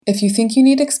If you think you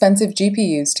need expensive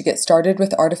GPUs to get started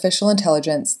with artificial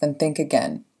intelligence, then think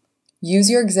again. Use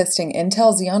your existing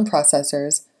Intel Xeon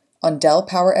processors on Dell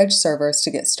PowerEdge servers to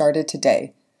get started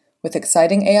today, with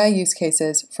exciting AI use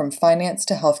cases from finance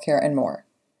to healthcare and more.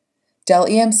 Dell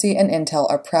EMC and Intel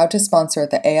are proud to sponsor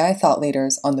the AI Thought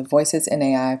Leaders on the Voices in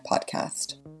AI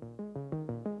podcast.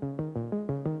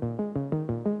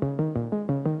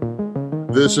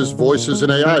 This is Voices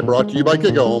in AI, brought to you by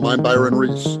GigaOM. I'm Byron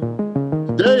Reese.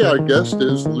 Today, our guest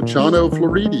is Luciano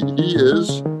Floridi. He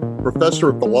is professor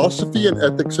of philosophy and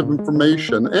ethics of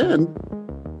information and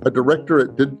a director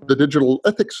at the Digital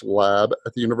Ethics Lab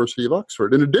at the University of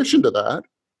Oxford. In addition to that,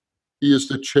 he is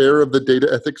the chair of the data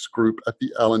ethics group at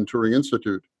the Alan Turing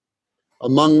Institute.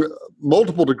 Among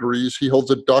multiple degrees, he holds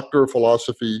a Doctor of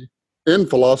Philosophy in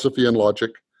Philosophy and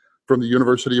Logic from the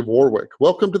University of Warwick.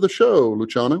 Welcome to the show,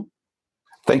 Luciano.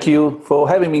 Thank you for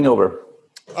having me over.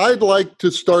 I'd like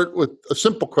to start with a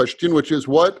simple question, which is,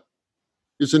 what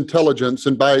is intelligence?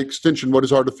 And by extension, what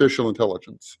is artificial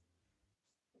intelligence?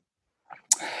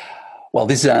 Well,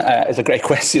 this is a great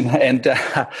question. And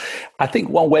I think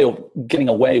one way of getting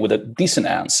away with a decent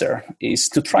answer is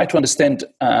to try to understand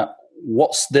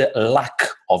what's the lack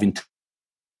of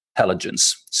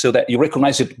intelligence, so that you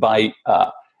recognize it by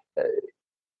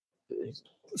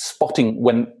spotting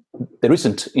when there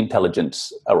isn't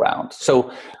intelligence around.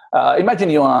 So imagine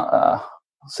you are,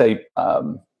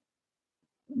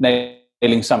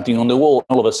 nailing something on the wall,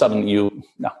 and all of a sudden you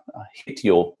hit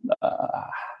your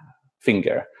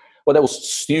finger. Well, that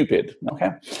was stupid,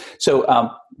 okay? So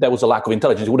there was a lack of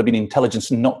intelligence. It would have been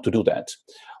intelligence not to do that.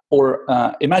 Or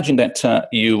imagine that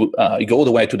you go all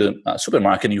the way to the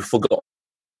supermarket and you forgot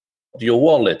your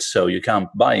wallet, so you can't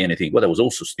buy anything. Well, that was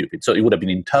also stupid. So it would have been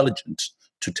intelligent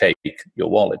to take your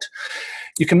wallet.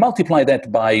 You can multiply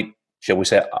that by, shall we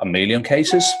say, 1 million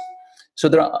cases. So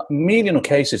there are 1 million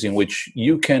cases in which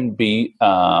you can be,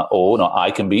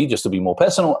 I can be, just to be more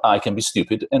personal, I can be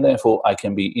stupid, and therefore I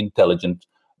can be intelligent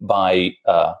by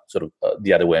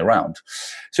the other way around.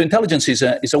 So intelligence is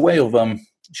a way of,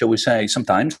 shall we say,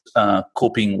 sometimes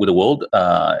coping with the world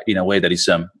in a way that is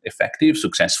effective,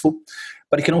 successful,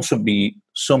 but it can also be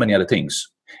so many other things.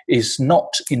 It's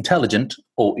not intelligent,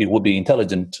 or it would be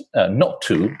intelligent not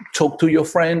to talk to your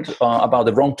friend about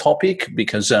the wrong topic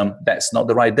because that's not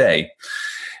the right day.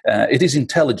 It is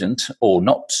intelligent, or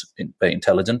not very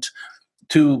intelligent,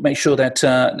 to make sure that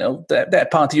that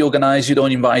party organized, you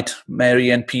don't invite Mary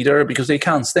and Peter because they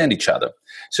can't stand each other.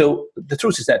 So the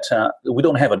truth is that we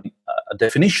don't have a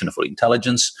definition for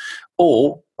intelligence,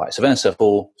 or vice versa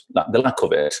for the lack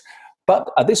of it.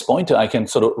 But at this point, I can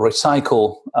sort of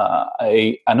recycle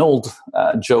an old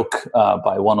joke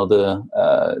by one of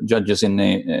the judges in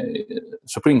the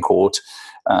Supreme Court.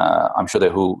 I'm sure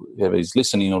that whoever is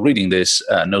listening or reading this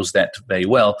knows that very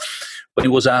well. When he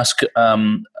was asked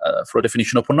for a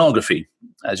definition of pornography,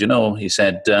 as you know, he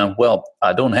said, well,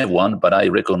 I don't have one, but I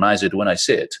recognize it when I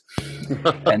see it.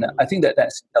 And I think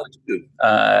that's intelligent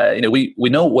too. We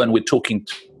know when we're talking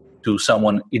to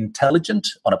someone intelligent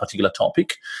on a particular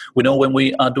topic. We know when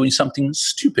we are doing something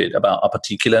stupid about a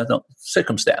particular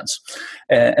circumstance.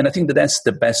 And I think that's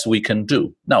the best we can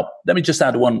do. Now, let me just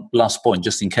add one last point,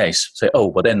 just in case. Say,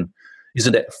 but then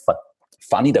isn't it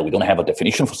funny that we don't have a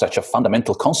definition for such a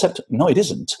fundamental concept? No, it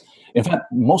isn't. In fact,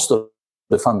 most of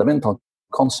the fundamental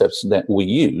concepts that we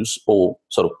use or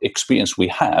sort of experience we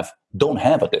have don't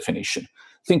have a definition.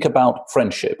 Think about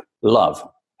friendship, love,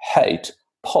 hate,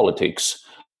 politics,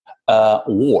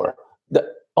 war,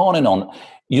 on and on.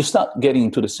 You start getting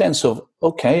into the sense of,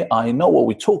 okay, I know what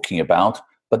we're talking about,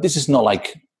 but this is not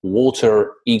like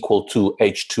water equal to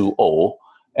H2O,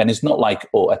 and it's not like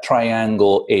a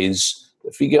triangle is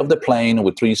the figure of the plane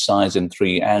with 3 sides and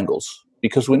 3 angles,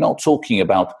 because we're not talking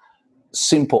about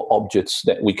simple objects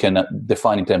that we can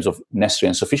define in terms of necessary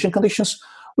and sufficient conditions.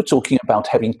 We're talking about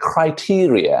having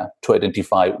criteria to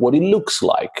identify what it looks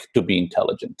like to be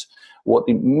intelligent, what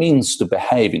it means to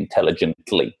behave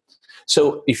intelligently.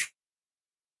 So if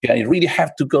I really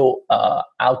have to go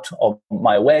out of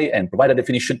my way and provide a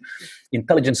definition,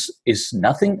 intelligence is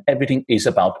nothing. Everything is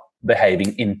about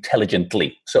behaving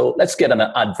intelligently. So let's get an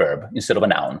adverb instead of a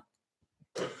noun.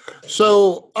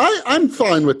 So I'm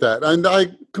fine with that. And I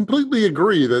completely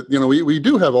agree that, we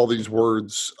do have all these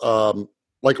words,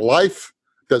 like life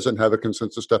doesn't have a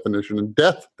consensus definition, and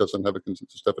death doesn't have a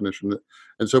consensus definition,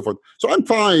 and so forth. So I'm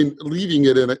fine leaving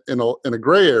it in a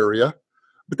gray area.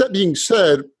 But that being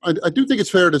said, I do think it's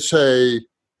fair to say,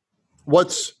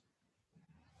 what's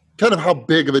kind of how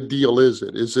big of a deal is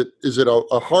it? Is it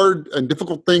a hard and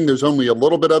difficult thing? There's only a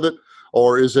little bit of it,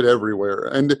 or is it everywhere?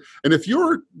 And if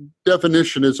your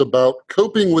definition is about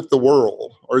coping with the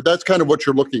world, or that's kind of what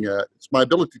you're looking at, it's my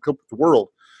ability to cope with the world,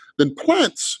 then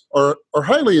plants are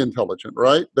highly intelligent,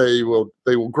 right? They will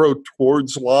grow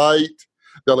towards light.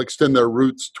 They'll extend their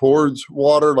roots towards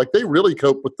water. Like, they really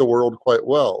cope with the world quite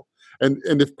well. And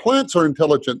if plants are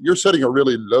intelligent, you're setting a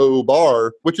really low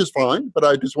bar, which is fine, but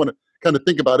I just want to kind of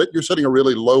think about it. You're setting a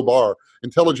really low bar.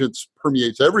 Intelligence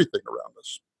permeates everything around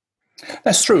us.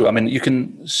 That's true. I mean, you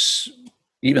can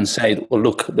even say, well,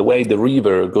 look, the way the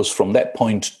river goes from that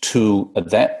point to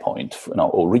that point,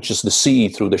 or reaches the sea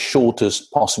through the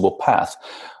shortest possible path.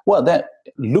 Well, that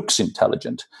looks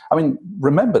intelligent. I mean,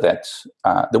 remember that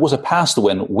there was a past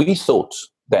when we thought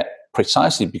that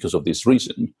precisely because of this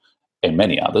reason, and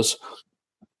many others,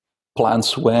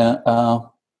 plants were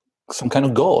some kind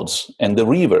of gods, and the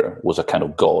river was a kind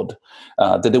of god,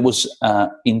 that there was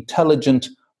intelligent,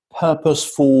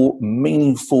 purposeful,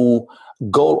 meaningful,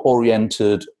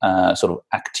 goal-oriented sort of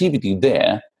activity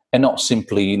there, and not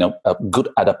simply, a good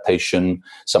adaptation,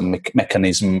 some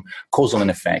mechanism, causal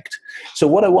and effect. So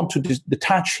what I want to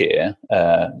detach here,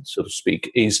 so to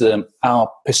speak, is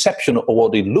our perception of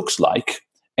what it looks like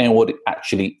and what it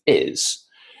actually is.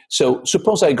 So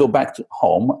suppose I go back to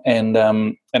home and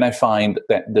I find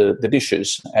that the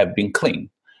dishes have been cleaned.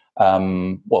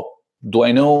 Well, do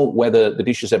I know whether the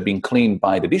dishes have been cleaned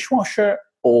by the dishwasher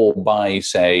or by,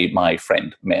 say, my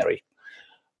friend Mary?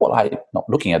 Well, I'm not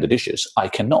looking at the dishes. I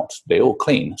cannot. They're all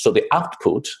clean. So the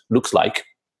output looks like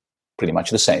pretty much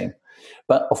the same.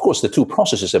 But of course, the two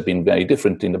processes have been very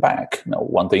different in the back.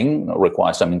 One thing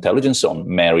requires some intelligence on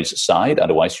Mary's side,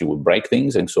 otherwise you would break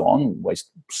things and so on,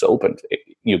 waste soap, and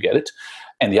you get it.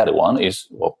 And the other one is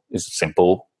a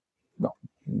simple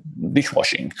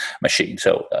dishwashing machine.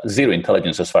 So zero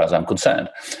intelligence as far as I'm concerned,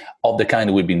 of the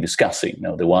kind we've been discussing.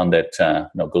 The one that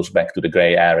goes back to the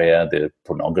gray area, the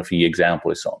pornography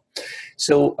example, and so on.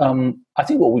 So I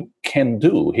think what we can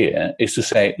do here is to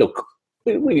say, look,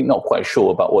 we're really not quite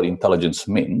sure about what intelligence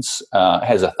means. It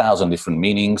has 1,000 different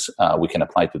meanings. We can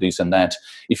apply to this and that.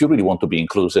 If you really want to be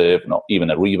inclusive, even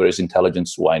a river is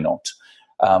intelligence, why not?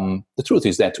 The truth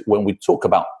is that when we talk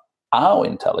about our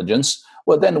intelligence,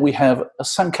 well, then we have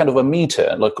some kind of a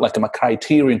meter, like a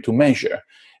criterion to measure.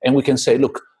 And we can say,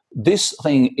 look, this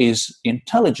thing is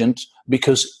intelligent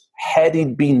because had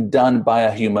it been done by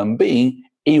a human being,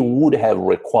 it would have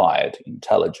required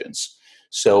intelligence.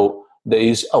 So there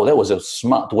is, that was a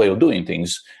smart way of doing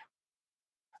things,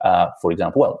 for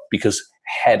example. Well, because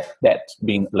had that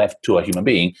been left to a human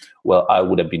being, well, I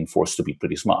would have been forced to be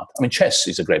pretty smart. I mean, chess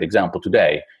is a great example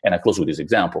today, and I close with this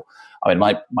example. I mean,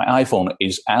 my iPhone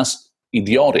is as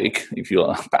idiotic, if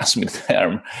you'll pass me the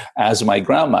term, as my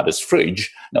grandmother's fridge.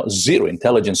 Zero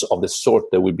intelligence of the sort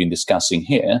that we've been discussing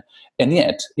here, and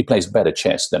yet it plays better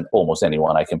chess than almost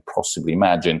anyone I can possibly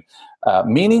imagine.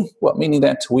 Meaning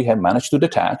that we have managed to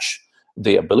detach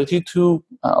the ability to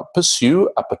pursue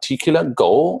a particular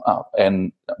goal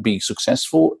and be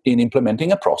successful in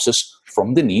implementing a process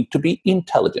from the need to be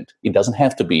intelligent. It doesn't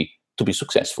have to be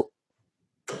successful.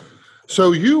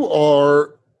 So you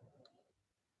are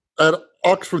at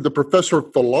Oxford, the professor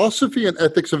of philosophy and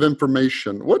ethics of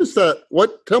information. What is that?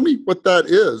 Tell me what that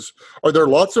is. Are there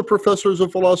lots of professors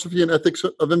of philosophy and ethics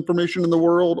of information in the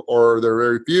world, or are there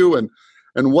very few?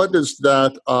 And what does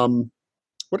that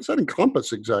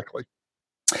encompass exactly?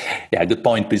 Yeah, good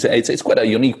point. It's quite a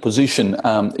unique position.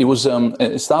 It was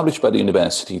established by the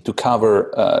university to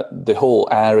cover the whole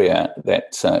area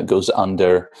that goes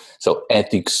under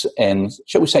ethics and,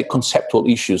 shall we say, conceptual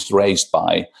issues raised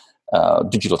by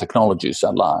digital technologies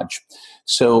at large.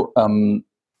 So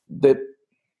the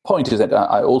point is that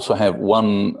I also have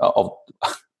one of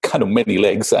kind of many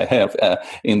legs I have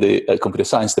in the computer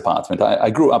science department. I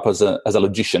grew up as a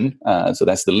logician, so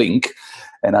that's the link,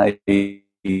 and I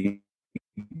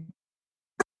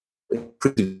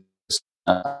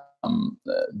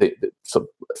the sort of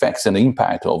effects and the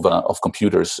impact of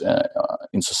computers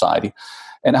in society.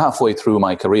 And halfway through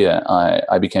my career,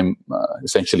 I became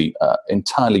essentially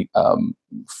entirely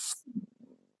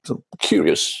sort of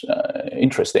curious,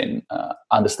 interested in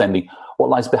understanding what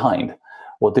lies behind,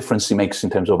 what difference it makes in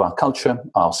terms of our culture,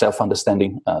 our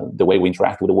self-understanding, the way we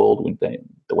interact with the world, with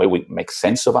the way we make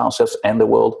sense of ourselves and the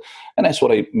world. And that's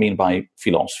what I mean by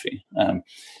philosophy.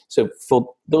 So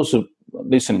for those who are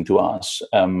listening to us,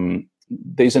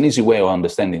 there's an easy way of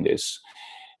understanding this.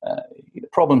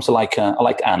 Problems are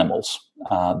like animals.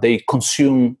 They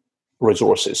consume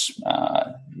resources.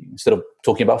 Instead of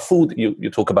talking about food,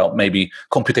 you talk about maybe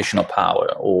computational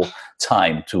power or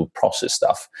time to process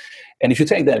stuff. And if you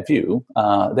take that view,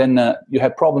 then you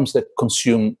have problems that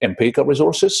consume empirical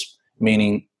resources,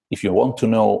 meaning if you want to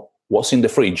know what's in the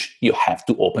fridge, you have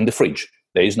to open the fridge.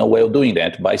 There is no way of doing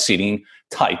that by sitting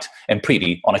tight and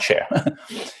pretty on a chair.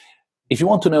 If you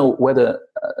want to know whether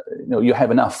you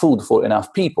have enough food for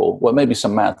enough people, well, maybe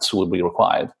some maths will be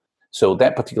required. So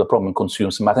that particular problem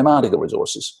consumes mathematical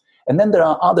resources. And then there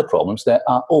are other problems that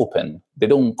are open. They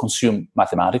don't consume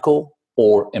mathematical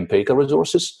or empirical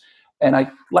resources. And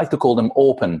I like to call them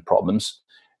open problems.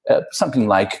 Something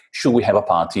like, should we have a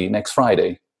party next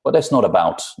Friday? But that's not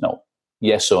about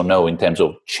yes or no in terms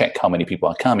of check how many people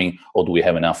are coming, or do we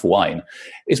have enough wine?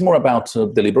 It's more about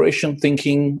deliberation,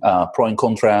 thinking, pro and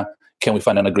contra. Can we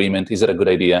find an agreement? Is it a good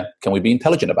idea? Can we be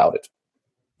intelligent about it?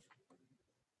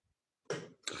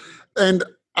 And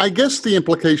I guess the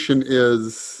implication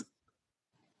is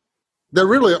there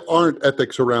really aren't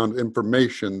ethics around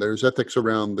information. There's ethics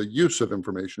around the use of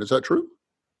information. Is that true?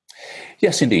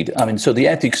 Yes, indeed. I mean, so the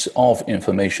ethics of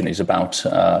information is about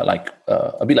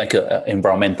a bit like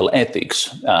environmental ethics.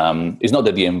 It's not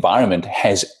that the environment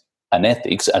has an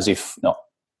ethics as if,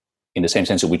 in the same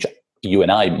sense in which you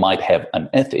and I might have an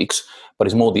ethics, but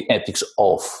it's more the ethics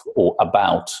of or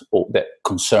about or that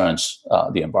concerns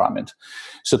the environment.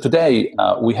 So today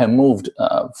we have moved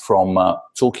from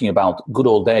talking about good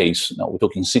old days, we're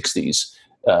talking 60s.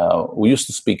 We used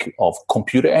to speak of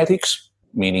computer ethics,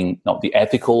 meaning the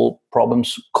ethical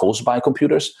problems caused by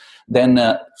computers. Then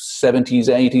 70s,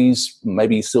 80s,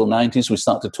 maybe still 90s, we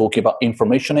started talking about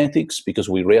information ethics because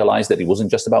we realized that it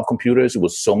wasn't just about computers. It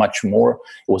was so much more.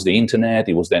 It was the internet.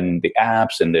 It was then the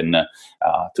apps. And then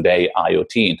today,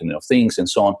 IoT, Internet of Things, and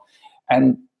so on.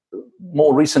 And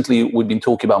more recently, we've been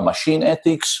talking about machine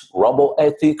ethics, robot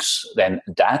ethics, then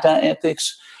data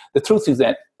ethics. The truth is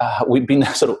that we've been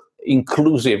sort of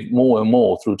inclusive more and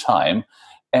more through time.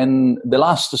 And the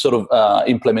last sort of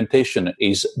implementation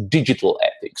is digital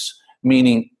ethics,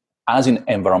 meaning as in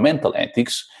environmental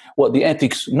ethics, the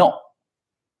ethics not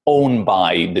owned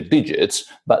by the digits,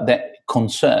 but that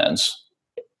concerns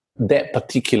that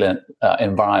particular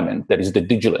environment, that is the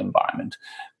digital environment,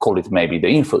 call it maybe the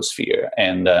infosphere,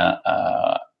 and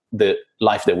the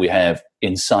life that we have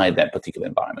inside that particular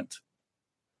environment.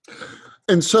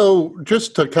 And so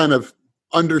just to kind of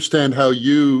understand how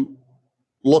you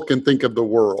look and think of the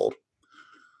world,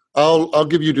 I'll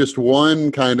give you just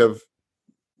one kind of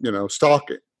stock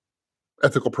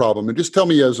ethical problem, and just tell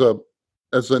me as an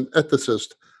ethicist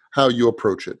how you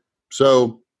approach it.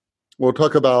 So we'll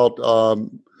talk about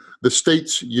the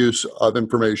state's use of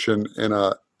information in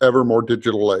a ever more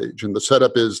digital age, and the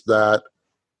setup is that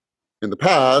in the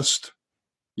past,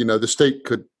 the state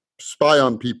could spy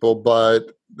on people,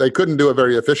 but they couldn't do it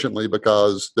very efficiently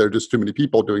because there are just too many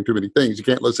people doing too many things. You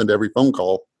can't listen to every phone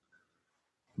call.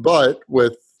 But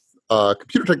with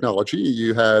computer technology,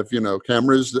 you have,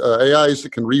 cameras, AIs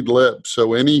that can read lips.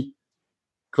 So any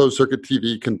closed circuit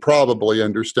TV can probably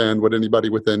understand what anybody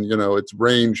within, its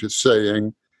range is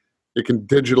saying. It can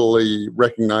digitally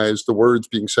recognize the words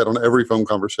being said on every phone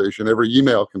conversation. Every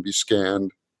email can be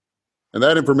scanned. And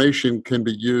that information can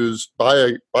be used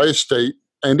by a state,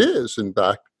 and is, in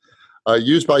fact,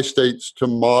 used by states to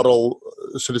model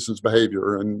citizens'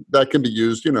 behavior. And that can be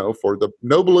used, for the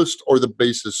noblest or the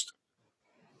basest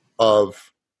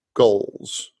of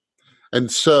goals.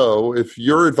 And so if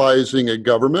you're advising a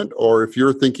government, or if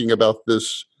you're thinking about the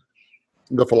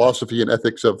philosophy and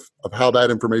ethics of how that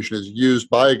information is used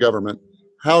by a government,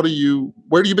 where do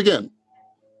you begin?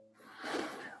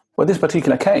 Well, this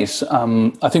particular case,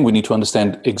 I think we need to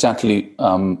understand exactly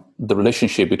the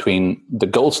relationship between the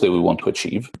goals that we want to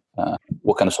achieve,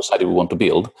 what kind of society we want to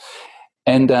build,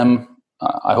 and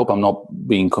I hope I'm not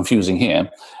being confusing here,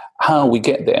 how we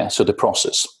get there, so the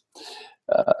process.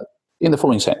 In the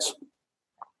following sense,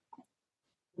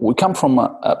 we come from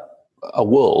a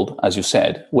world, as you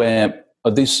said, where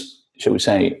this, shall we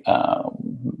say,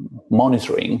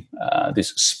 monitoring,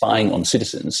 this spying on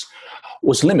citizens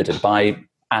was limited by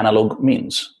analog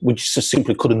means. We just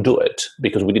simply couldn't do it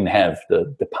because we didn't have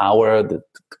the power, the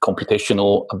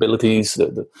computational abilities,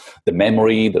 the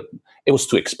memory. It was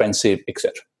too expensive,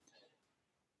 etc.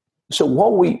 So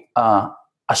what we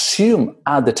assume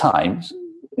at the time,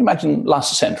 imagine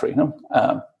last century,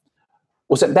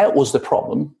 was that was the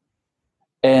problem,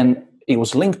 and it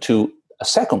was linked to a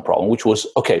second problem, which was,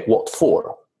 okay, what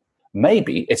for?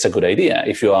 Maybe it's a good idea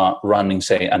if you are running,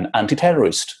 say, an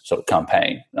anti-terrorist sort of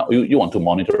campaign. Now, you want to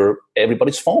monitor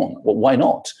everybody's phone. Well, why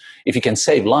not? If you can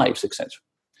save lives, etc.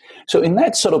 So in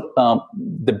that sort of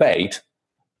debate,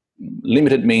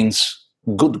 limited means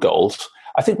good goals,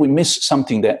 I think we missed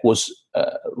something that was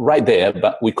right there,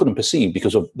 but we couldn't perceive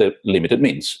because of the limited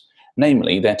means.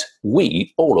 Namely, that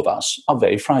we, all of us, are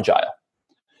very fragile.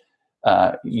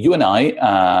 you and I,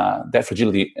 that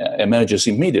fragility emerges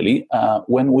immediately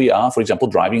when we are, for example,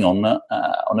 driving on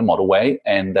a motorway,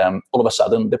 and all of a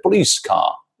sudden the police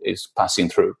car is passing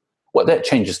through. Well, that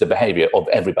changes the behavior of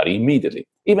everybody immediately.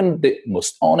 Even the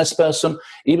most honest person,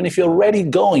 even if you're already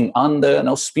going under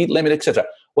speed limit, etc.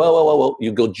 Well,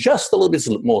 you go just a little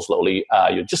bit more slowly.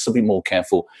 You're just a bit more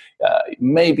careful.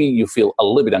 Maybe you feel a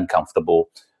little bit uncomfortable.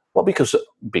 Well, because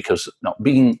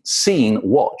being seen,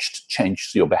 watched,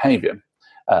 changes your behavior.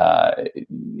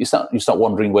 You start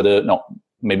wondering whether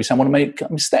maybe someone make a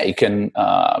mistake and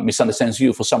misunderstands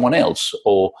you for someone else,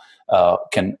 or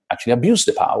can actually abuse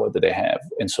the power that they have,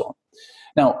 and so on.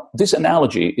 Now, this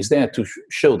analogy is there to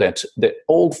show that the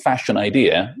old-fashioned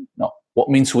idea, what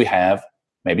means we have,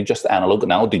 maybe just analog,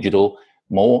 now digital,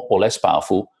 more or less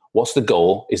powerful, what's the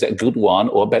goal, is that a good one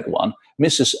or a bad one,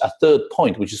 misses a third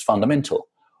point, which is fundamental.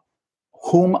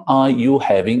 Whom are you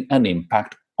having an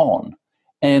impact on?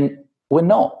 And we're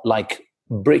not like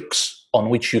bricks on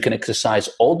which you can exercise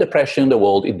all the pressure in the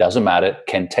world, it doesn't matter,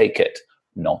 can take it.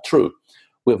 Not true.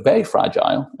 We're very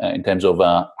fragile in terms of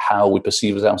how we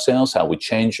perceive ourselves, how we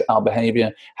change our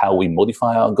behavior, how we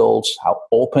modify our goals, how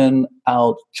open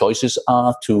our choices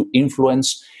are to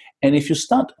influence. And if you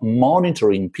start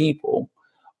monitoring people,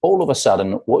 all of a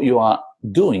sudden what you are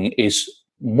doing is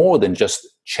more than just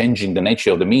changing the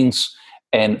nature of the means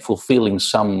and fulfilling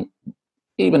some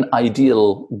even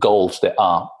ideal goals that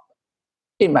are,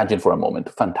 imagine for a moment,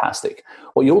 fantastic.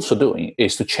 What you're also doing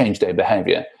is to change their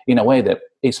behavior in a way that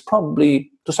is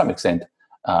probably, to some extent,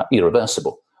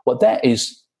 irreversible. Well, that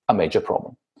is a major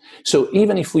problem. So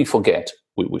even if we forget,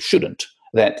 we shouldn't,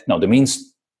 that the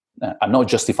means are not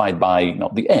justified by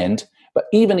the end, but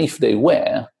even if they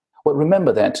were, well,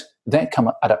 remember that they come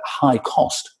at a high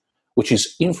cost, which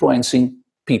is influencing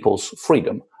people's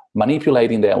freedom,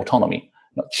 manipulating their autonomy,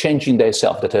 changing their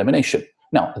self-determination.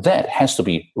 Now, that has to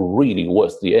be really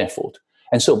worth the effort.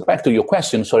 And so back to your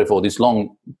question, sorry for this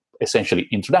long, essentially,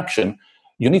 introduction,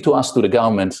 you need to ask to the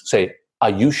government, say,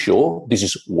 are you sure this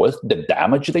is worth the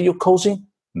damage that you're causing?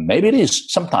 Maybe it is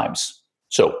sometimes.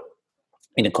 So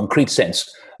in a concrete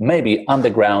sense, maybe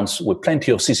undergrounds with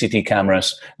plenty of CCTV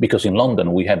cameras, because in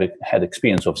London we have had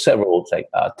experience of several,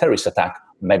 terrorist attacks,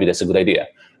 maybe that's a good idea.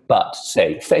 But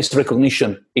say face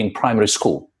recognition in primary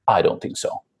school, I don't think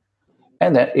so.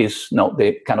 And that is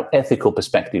the kind of ethical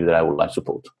perspective that I would like to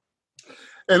put.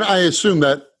 And I assume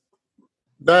that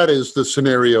is the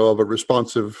scenario of a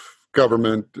responsive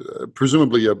government,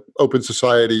 presumably an open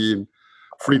society and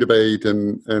free debate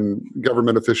and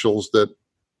government officials that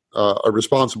are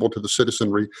responsible to the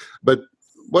citizenry. But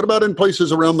what about in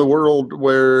places around the world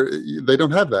where they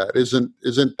don't have that?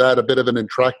 Isn't that a bit of an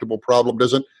intractable problem?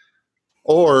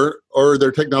 Or are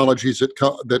there technologies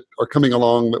that are coming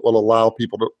along that will allow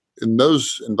people to, in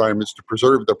those environments, to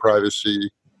preserve their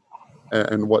privacy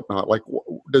and whatnot? Like,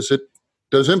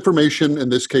 does information in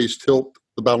this case tilt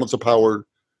the balance of power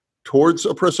towards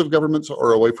oppressive governments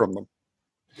or away from them?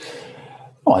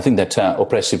 Oh, I think that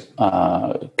oppressive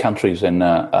countries and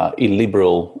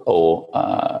illiberal or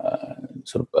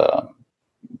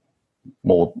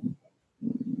more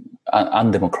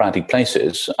undemocratic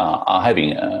places are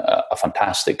having a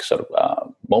fantastic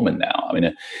moment now. I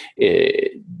mean,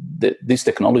 these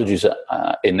technologies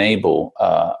enable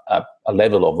a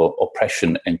level of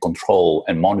oppression and control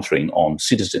and monitoring on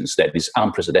citizens that is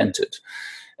unprecedented.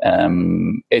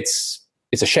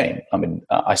 It's a shame. I mean,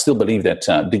 I still believe that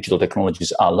digital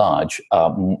technologies are large,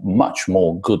 much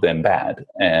more good than bad.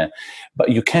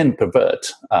 But you can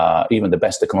pervert even the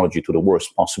best technology to the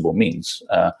worst possible means.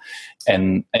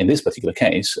 And in this particular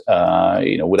case,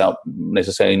 without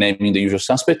necessarily naming the usual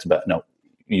suspect, but no,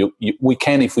 we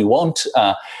can if we want.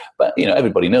 But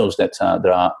everybody knows that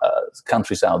there are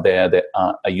countries out there that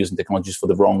are using technologies for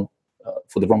the wrong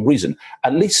reason.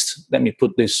 At least, let me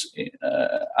put this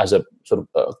as a sort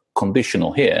of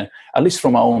conditional here, at least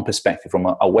from our own perspective, from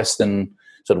a Western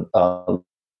sort of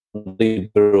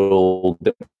liberal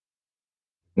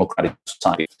democratic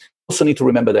society. We also need to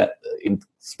remember that in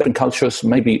certain cultures,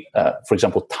 maybe, for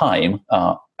example, time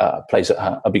plays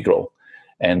a big role.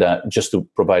 And just to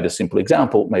provide a simple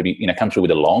example, maybe in a country with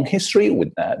a long history,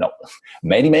 with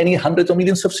many hundreds of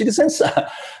millions of citizens,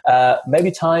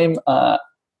 maybe time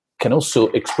can also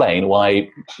explain why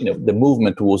the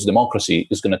movement towards democracy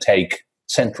is going to take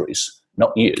centuries,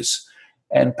 not years.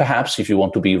 And perhaps, if you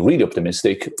want to be really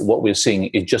optimistic, what we're seeing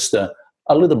is just a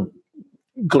little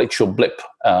glitch or blip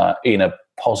in a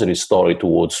positive story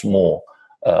towards more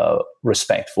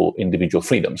respect for individual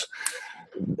freedoms.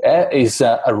 There is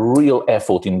a real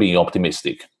effort in being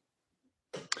optimistic.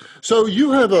 So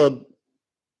you have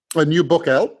a new book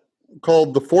out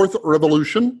called The Fourth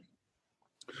Revolution: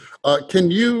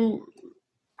 Can you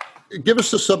give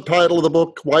us the subtitle of the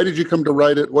book? Why did you come to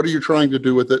write it? What are you trying to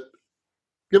do with it?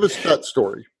 Give us that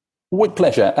story. With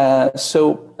pleasure.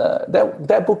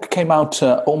 That book came out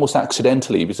almost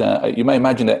accidentally, because you may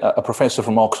imagine that a professor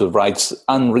from Oxford writes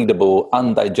unreadable,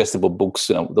 undigestible books,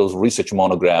 those research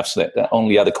monographs that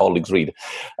only other colleagues read.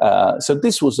 So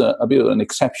this was a bit of an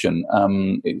exception.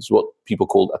 It's what people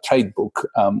call a trade book,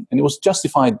 and it was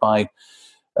justified by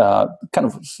kind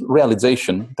of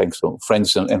realization, thanks to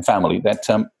friends and family, that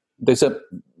there's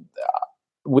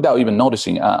without even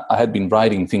noticing, I had been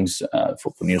writing things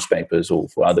for newspapers or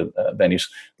for other venues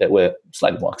that were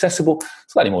slightly more accessible,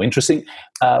 slightly more interesting,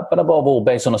 but above all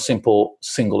based on a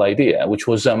single idea, which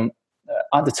was at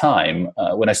the time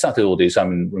when I started all this. I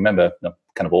remember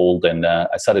kind of old, and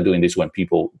I started doing this when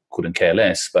people couldn't care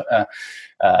less. But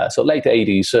so late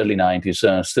 80s, early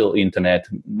 90s, still internet,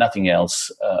 nothing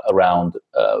else around.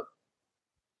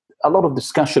 A lot of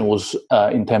discussion was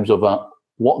in terms of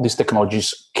what these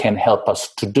technologies can help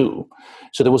us to do.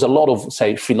 So there was a lot of,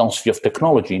 say, philosophy of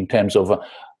technology in terms of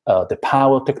the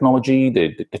power of technology,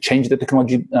 the change that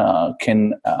technology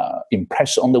can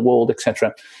impress on the world,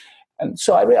 etc. And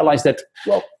so I realized that,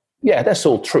 well, yeah, that's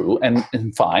all true and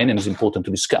fine, and it's important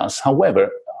to discuss.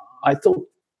 However, I thought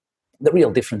the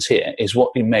real difference here is what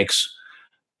it makes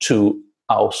to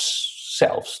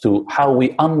ourselves, to how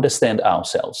we understand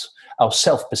ourselves, our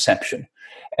self-perception.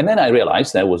 And then I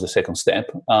realized, that was the second step,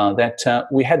 that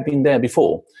we had been there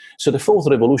before. So the fourth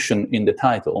revolution in the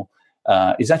title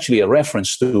is actually a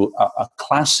reference to a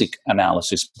classic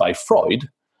analysis by Freud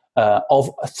of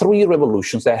three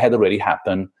revolutions that had already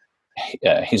happened,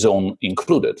 his own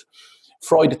included.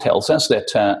 Freud tells us that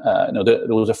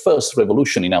there was a first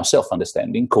revolution in our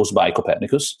self-understanding caused by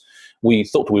Copernicus. We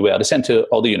thought we were at the center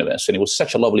of the universe, and it was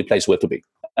such a lovely place where to be.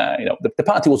 The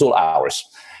party was all ours.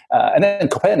 And then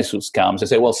Copernicus comes and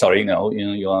says, well, sorry,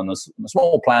 you're on a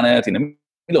small planet in the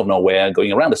middle of nowhere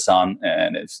going around the sun,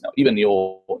 and it's, even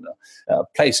your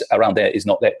place around there is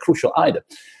not that crucial either.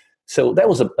 So that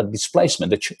was a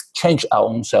displacement that changed our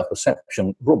own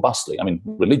self-perception robustly,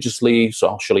 religiously,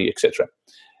 socially, etc.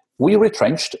 We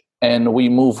retrenched and we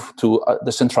moved to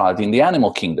the centrality in the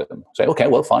animal kingdom. Say, okay,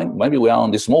 well, fine, maybe we are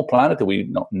on this small planet, we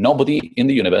know nobody in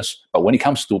the universe, but when it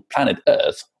comes to planet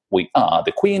Earth, we are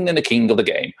the queen and the king of the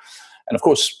game. And of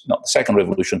course, the second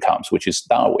revolution comes, which is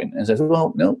Darwin, and says,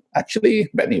 well, no, actually,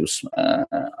 bad news.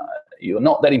 You're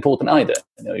not that important either.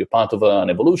 You're part of an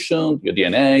evolution, your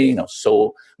DNA,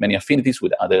 so many affinities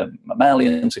with other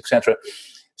mammalians, etc.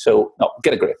 So,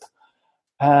 get a grip.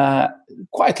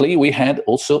 Quietly, we had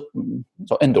also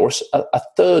endorsed a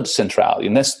third centrality,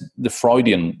 and that's the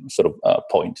Freudian sort of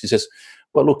point. He says,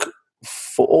 well, look,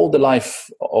 for all the life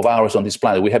of ours on this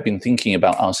planet, we have been thinking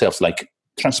about ourselves like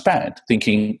transparent,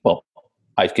 thinking, well,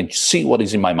 I can see what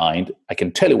is in my mind, I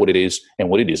can tell you what it is and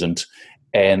what it isn't,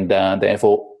 and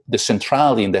therefore the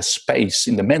centrality in the space,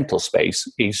 in the mental space,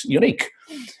 is unique.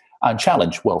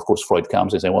 Unchallenged. Well, of course, Freud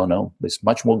comes and says, well, no, there's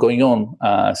much more going on,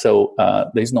 so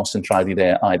there's no centrality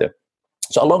there either.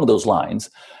 So along those lines,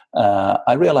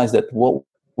 I realized that what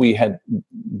we had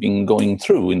been going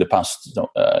through in the past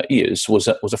years was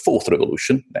a fourth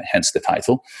revolution, hence the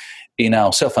title, in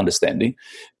our self-understanding,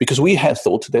 because we had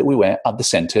thought that we were at the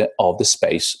center of the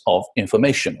space of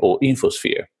information, or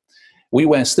infosphere. We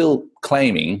were still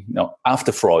claiming,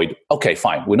 after Freud, okay,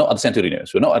 fine, we're not at the center of the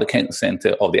universe, we're not at the center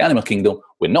of the animal kingdom,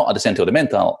 we're not at the center of the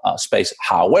mental space.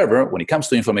 However, when it comes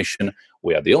to information,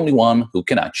 we are the only one who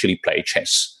can actually play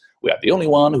chess. We are the only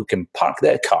one who can park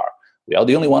their car. We are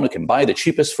the only one who can buy the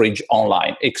cheapest fridge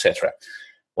online, etc.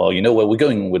 Well, you know where we're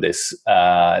going with this.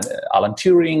 Alan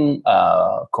Turing,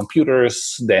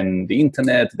 computers, then the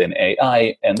internet, then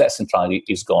AI, and that centrality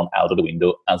is gone out of the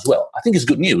window as well. I think it's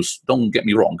good news, don't get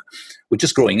me wrong. We're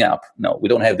just growing up. No, we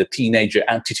don't have the teenager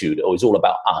attitude, it's all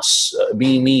about us,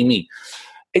 me.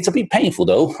 It's a bit painful,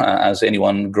 though, as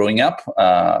anyone growing up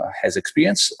has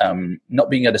experienced, not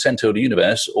being at the center of the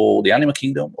universe, or the animal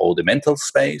kingdom, or the mental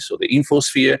space, or the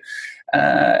infosphere.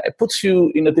 It puts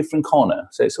you in a different corner.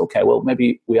 Says, okay, well,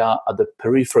 maybe we are at the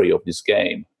periphery of this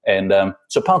game. And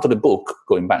so part of the book,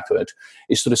 going back to it,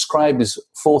 is to describe this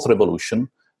fourth revolution,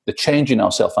 the change in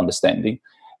our self-understanding,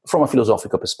 from a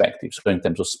philosophical perspective. So in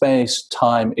terms of space,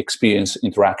 time, experience,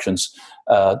 interactions,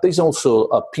 there's also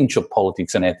a pinch of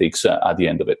politics and ethics at the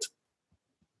end of it.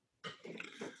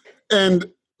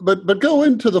 But go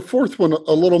into the fourth one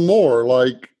a little more.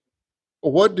 Like,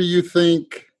 what do you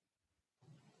think?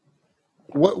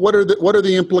 What are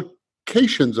the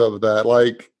implications of that?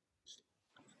 Like,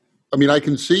 I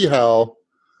can see how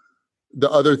the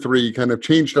other three kind of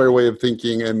changed our way of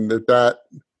thinking, and that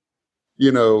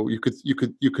you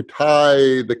could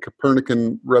tie the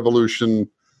Copernican revolution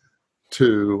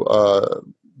to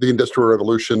the Industrial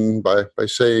Revolution by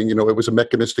saying, it was a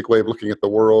mechanistic way of looking at the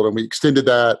world, and we extended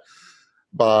that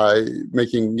by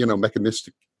making,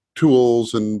 mechanistic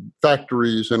tools and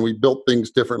factories, and we built things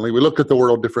differently. We looked at the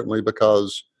world differently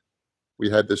because we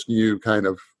had this new kind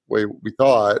of way we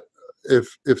thought.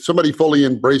 If somebody fully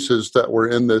embraces that we're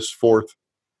in this fourth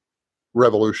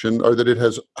revolution, or that it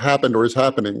has happened or is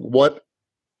happening, what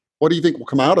do you think will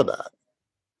come out of that?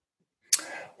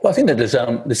 Well, I think that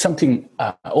there's something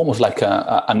almost like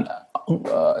the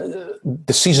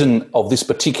season of this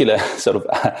particular sort of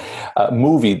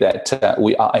movie that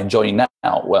we are enjoying now.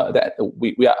 That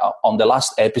we are on the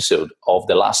last episode of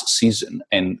the last season,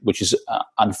 and which is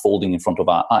unfolding in front of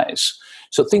our eyes.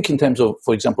 So think in terms of,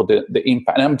 for example, the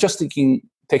impact. And I'm just taking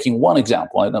one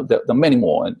example. I know there are many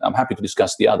more, and I'm happy to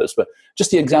discuss the others. But just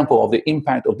the example of the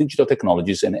impact of digital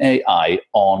technologies and AI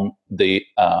on the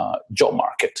job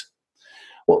market.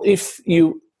 Well, if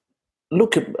you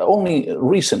look at only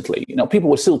recently, people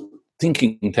were still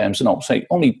thinking in terms, say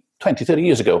only 20, 30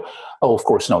 years ago, of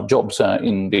course, jobs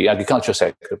in the agriculture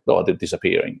sector, they're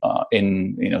disappearing.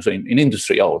 In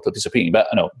industry, they're disappearing. But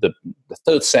the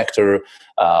third sector,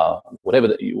 whatever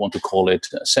that you want to call it,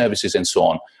 services and so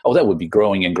on, that would be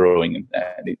growing and growing.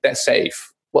 That's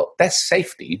safe. Well, that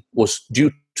safety was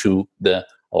due to the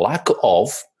lack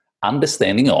of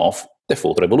understanding of the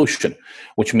fourth revolution,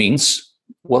 which means,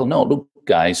 well, no, look,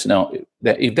 guys,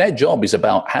 if that job is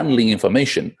about handling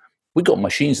information, we got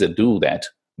machines that do that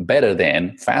better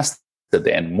than, faster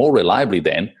than, more reliably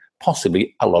than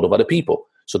possibly a lot of other people.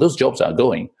 So those jobs are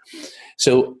going.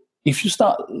 So if you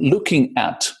start looking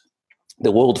at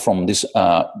the world from this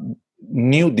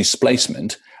new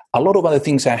displacement, a lot of other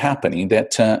things are happening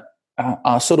that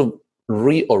are sort of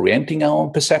reorienting our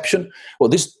perception. Well,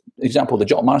 this example, the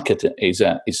job market is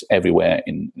everywhere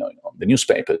in the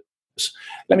newspapers.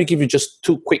 Let me give you just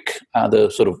two quick other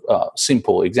sort of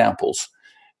simple examples,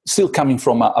 still coming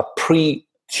from a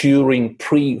pre-Turing,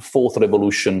 pre-Fourth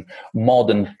Revolution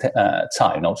modern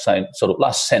time, sort of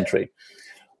last century.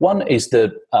 One is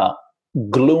the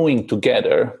gluing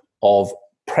together of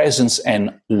presence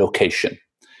and location.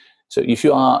 So if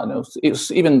you are,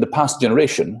 it's even the past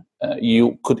generation,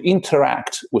 you could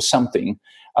interact with something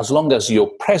as long as your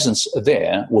presence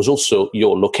there was also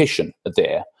your location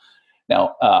there.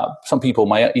 Now, some people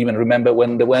might even remember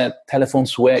when there were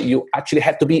telephones where you actually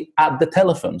had to be at the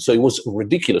telephone. So it was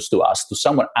ridiculous to us, to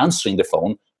someone answering the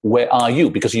phone, where are you?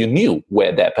 Because you knew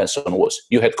where that person was.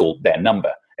 You had called their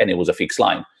number, and it was a fixed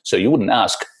line. So you wouldn't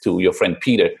ask to your friend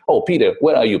Peter, Peter,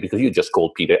 where are you? Because you just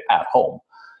called Peter at home.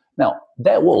 Now,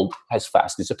 that world has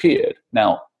fast disappeared.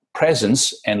 Now,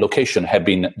 presence and location have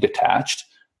been detached,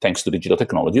 thanks to digital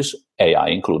technologies, AI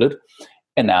included.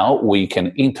 And now we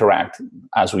can interact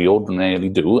as we ordinarily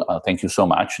do. Thank you so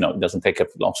much. It doesn't take a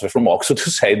philosopher from Oxford to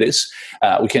say this.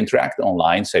 We can interact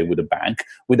online, say with a bank,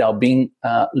 without being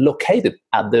located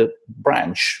at the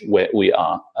branch where we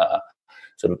are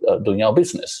doing our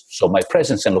business. So my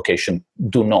presence and location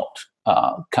do not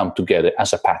come together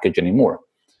as a package anymore.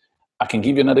 I can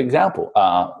give you another example.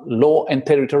 Law and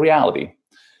territoriality.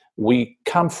 We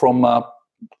come from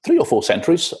 3 or 4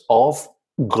 centuries of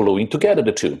gluing together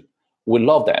the two. We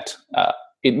love that.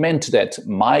 It meant that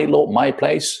my law, my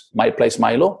place,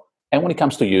 my law. And when it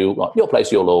comes to you, your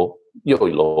place, your law,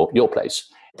 your place.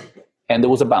 And there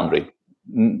was a boundary,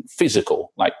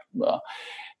 physical.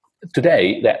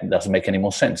 Today, that doesn't make any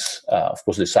more sense. Of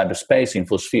course, there's cyberspace,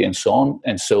 infosphere, and so on.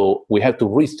 And so we have to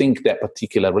rethink that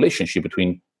particular relationship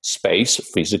between space,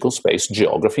 physical space,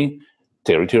 geography,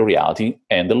 territoriality,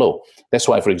 and the law. That's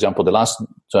why, for example, the last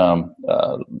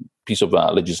piece of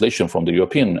legislation from the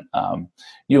European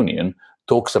Union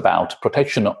talks about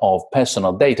protection of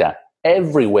personal data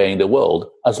everywhere in the world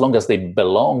as long as they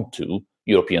belong to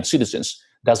European citizens.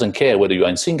 Doesn't care whether you are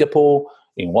in Singapore,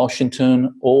 in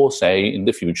Washington, or say in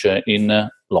the future in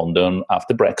London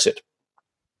after Brexit.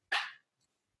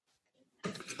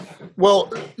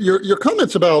 Well, your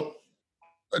comments about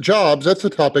jobs, that's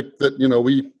a topic that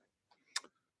we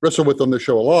wrestle with on the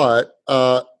show a lot.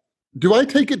 Do I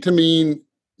take it to mean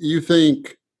you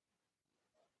think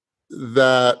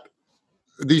that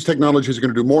these technologies are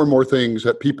going to do more and more things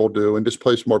that people do and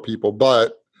displace more people,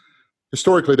 but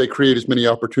historically they create as many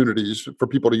opportunities for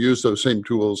people to use those same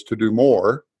tools to do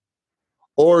more?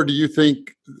 Or do you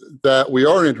think that we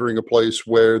are entering a place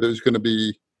where there's going to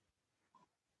be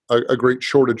a great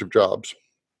shortage of jobs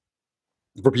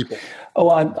for people?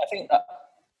 I think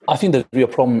I think the real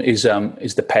problem is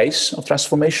the pace of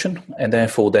transformation, and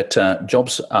therefore that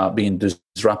jobs are being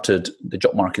disrupted. The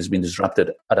job market is being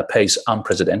disrupted at a pace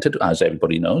unprecedented, as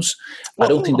everybody knows. Well, I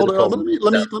don't think that the problem.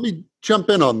 Let me jump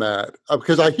in on that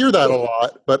because I hear that a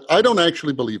lot, but I don't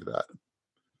actually believe that.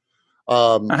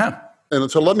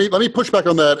 And so let me push back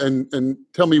on that and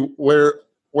tell me where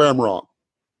I'm wrong.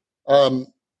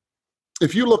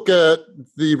 If you look at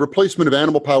the replacement of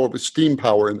animal power with steam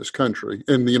power in this country,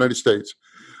 in the United States,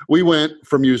 we went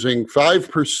from producing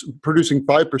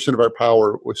 5% of our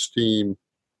power with steam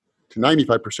to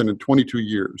 95% in 22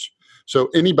 years. So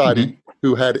anybody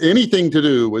who had anything to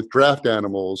do with draft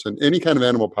animals and any kind of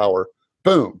animal power,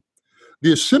 boom.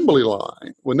 The assembly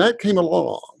line, when that came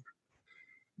along,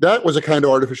 that was a kind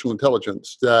of artificial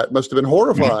intelligence that must have been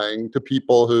horrifying to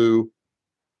people who,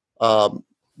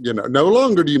 no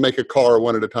longer do you make a car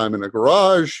one at a time in a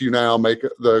garage. You now make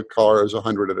the cars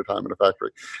 100 at a time in a factory.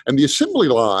 And the assembly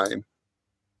line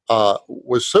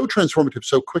was so transformative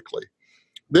so quickly.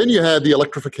 Then you had the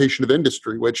electrification of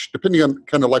industry, which, depending on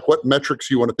kind of like what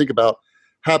metrics you want to think about,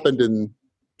 happened in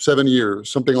 7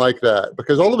 years, something like that.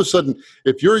 Because all of a sudden,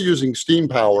 if you're using steam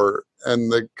power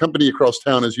and the company across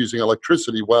town is using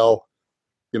electricity, well,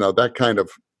 that kind of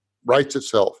writes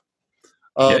itself.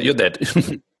 You're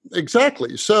dead.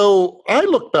 Exactly. So I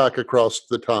look back across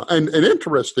the time, and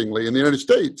interestingly, in the United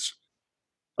States,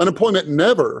 unemployment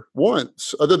never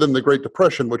once, other than the Great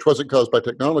Depression, which wasn't caused by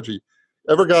technology,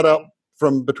 ever got out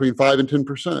from between 5 and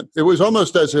 10%. It was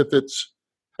almost as if it's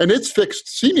fixed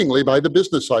seemingly by the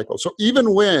business cycle. So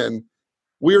even when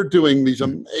we're doing these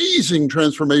amazing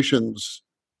transformations,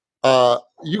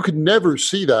 you could never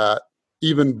see that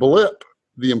even blip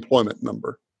the employment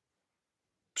number.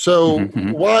 So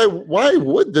why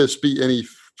would this be any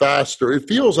faster? It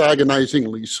feels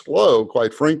agonizingly slow,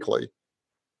 quite frankly.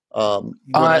 Let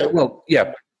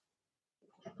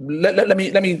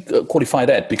me qualify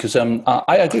that, because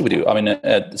I agree with you. I mean,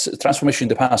 transformation in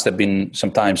the past have been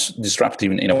sometimes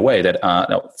disruptive in a way that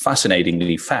are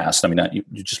fascinatingly fast. I mean,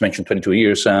 you just mentioned 22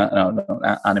 years,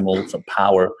 animals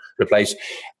power replaced.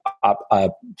 I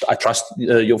trust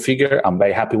your figure. I'm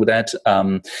very happy with that.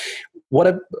 What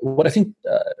I think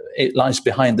it lies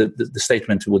behind the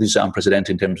statement, what is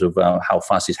unprecedented in terms of how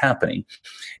fast it's happening,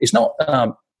 is not.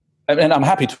 And I'm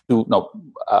happy to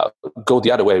go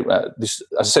the other way. As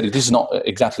I said, this is not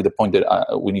exactly the point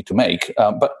that we need to make.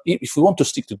 But if we want to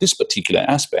stick to this particular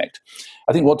aspect,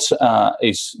 I think what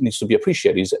needs to be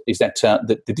appreciated is that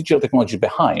the digital technology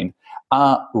behind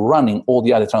are running all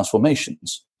the other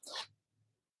transformations.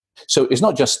 So it's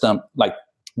not just like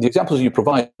the examples you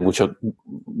provide, which are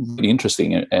really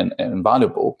interesting and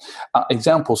valuable, are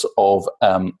examples of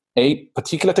a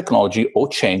particular technology or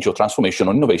change or transformation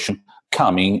or innovation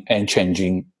coming and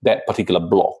changing that particular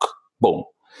block. Boom.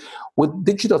 With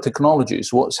digital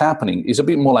technologies, what's happening is a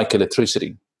bit more like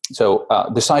electricity. So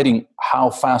deciding how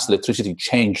fast electricity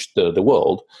changed the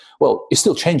world, well, it's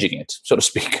still changing it, so to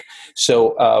speak.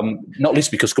 So not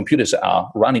least because computers are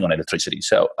running on electricity.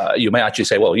 So you may actually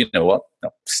say, well, you know what? No,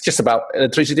 it's just about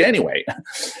electricity anyway.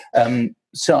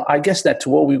 So I guess that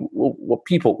what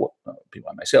people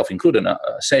myself included,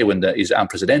 say when there is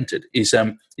unprecedented is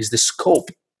the scope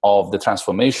of the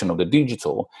transformation of the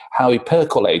digital, how it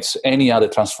percolates any other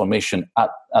transformation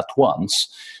at once,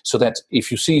 so that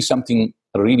if you see something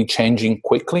really changing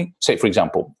quickly, say, for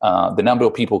example, the number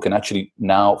of people can actually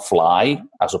now fly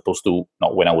as opposed to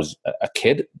not when I was a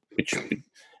kid,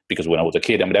 because when I was a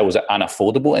kid, I mean, that was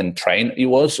unaffordable, and train it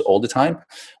was all the time.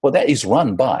 Well, that is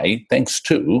run by, thanks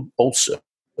to also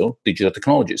digital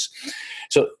technologies.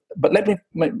 So, but let me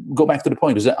go back to the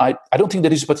point, because I don't think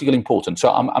that is particularly important. So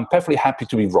I'm perfectly happy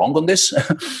to be wrong on this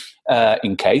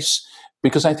in case,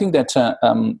 because I think that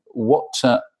what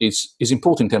is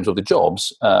important in terms of the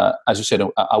jobs, as you said,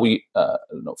 are we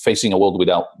facing a world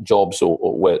without jobs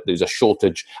or where there's a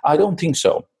shortage? I don't think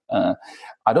so.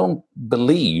 I don't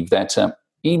believe that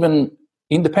even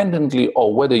independently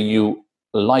of whether you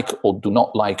like or do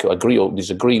not like, or agree or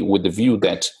disagree with the view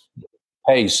that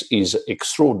pace is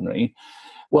extraordinary,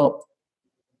 well,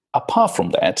 apart from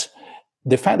that,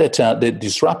 the fact that the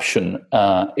disruption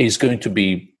is going to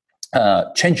be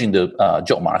changing the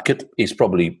job market is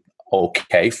probably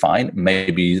okay, fine.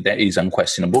 Maybe that is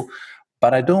unquestionable.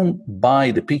 But I don't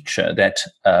buy the picture that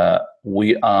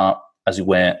we are, as it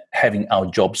were, having our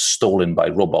jobs stolen by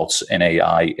robots and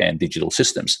AI and digital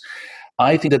systems.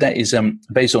 I think that is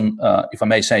based on, if I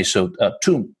may say so,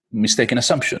 two mistaken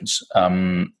assumptions.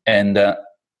 And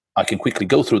I can quickly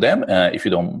go through them if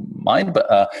you don't mind,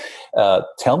 but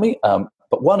tell me.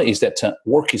 But one is that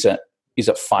work is a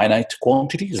finite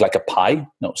quantity. It's like a pie.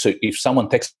 No, so if someone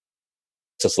takes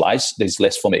a slice, there's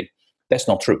less for me. That's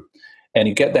not true. And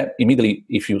you get that immediately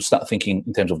if you start thinking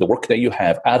in terms of the work that you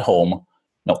have at home,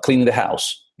 cleaning the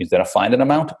house. Is there a finite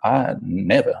amount?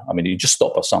 Never. I mean, you just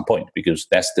stop at some point because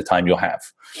that's the time you have.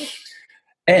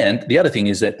 And the other thing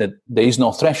is that there is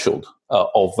no threshold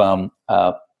of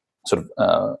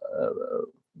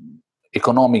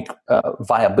economic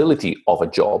viability of a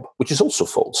job, which is also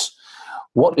false.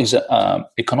 What is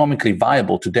economically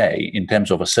viable today in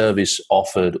terms of a service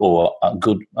offered or a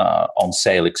good on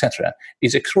sale, etc.,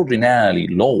 is extraordinarily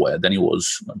lower than it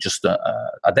was just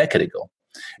a decade ago.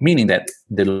 Meaning that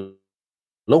the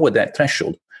lower that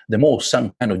threshold, the more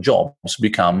some kind of jobs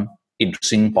become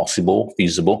interesting, possible,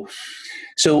 feasible.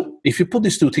 So if you put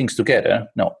these two things together,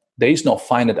 there is no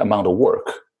finite amount of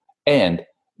work, and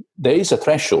there is a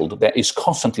threshold that is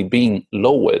constantly being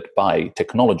lowered by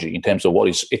technology in terms of what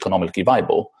is economically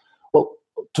viable. Well,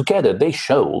 together they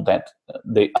show that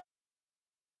the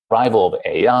arrival of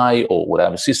AI or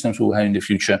whatever systems we will have in the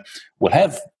future will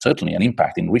have certainly an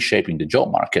impact in reshaping the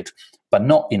job market, but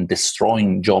not in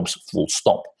destroying jobs full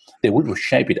stop. They will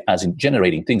reshape it as in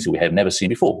generating things that we have never seen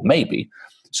before, maybe.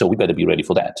 So we better be ready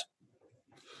for that.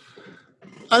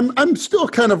 I'm still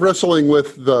kind of wrestling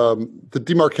with the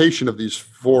demarcation of these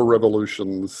four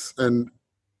revolutions, and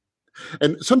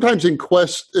sometimes in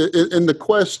the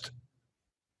quest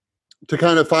to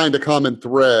kind of find a common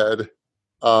thread,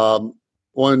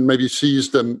 one maybe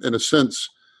sees them in a sense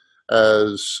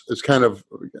as kind of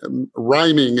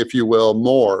rhyming, if you will,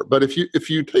 more. But if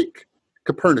you take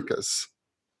Copernicus,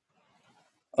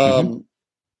 we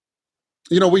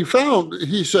found,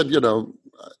 he said,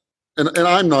 and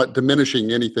I'm not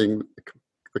diminishing anything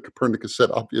that Copernicus said,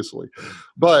 obviously,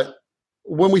 but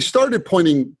when we started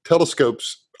pointing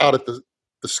telescopes out at the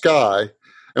sky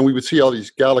and we would see all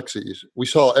these galaxies, we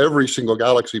saw every single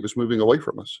galaxy was moving away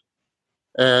from us.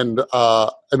 And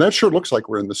that sure looks like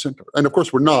we're in the center. And of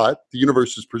course we're not. The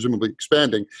universe is presumably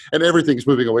expanding and everything's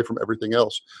moving away from everything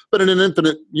else. But in an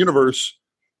infinite universe,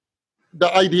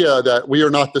 the idea that we are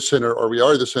not the center or we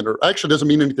are the center actually doesn't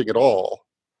mean anything at all.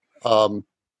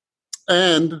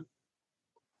 And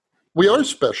we are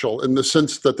special in the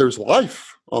sense that there's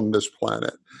life on this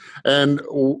planet. And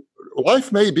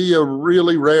life may be a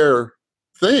really rare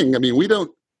thing. I mean, we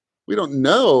don't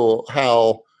know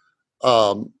how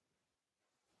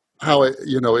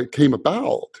it came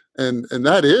about. And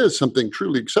that is something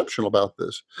truly exceptional about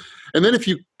this. And then if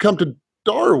you come to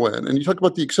Darwin and you talk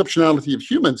about the exceptionality of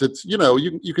humans, it's,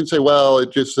 you can say, well,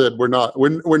 it just said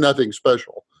we're nothing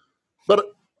special. But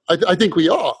I think we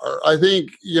are. I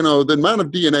think, the amount of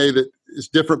DNA that is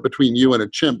different between you and a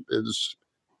chimp is,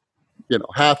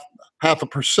 half a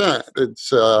percent.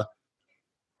 It's a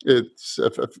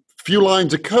few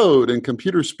lines of code in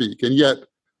computer speak, and yet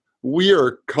we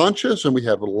are conscious and we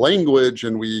have language,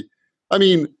 and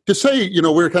to say,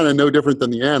 we're kind of no different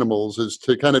than the animals is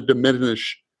to kind of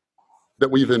diminish that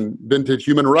we've invented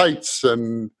human rights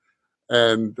and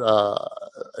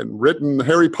written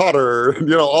Harry Potter,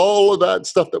 all of that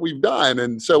stuff that we've done.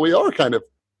 And so we are kind of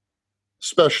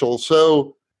special.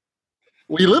 So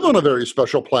we live on a very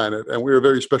special planet and we're a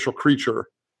very special creature.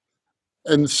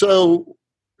 And so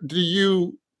do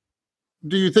you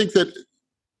think that,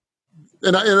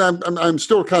 and I'm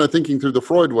still kind of thinking through the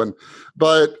Freud one,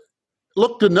 but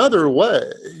looked another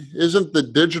way, isn't the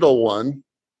digital one?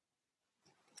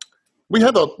 We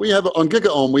have on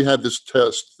GigaOM, we have this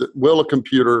test that will a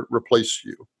computer replace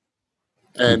you?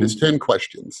 And it's 10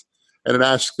 questions. And it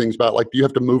asks things about, like, do you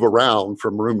have to move around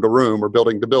from room to room or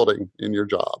building to building in your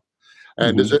job?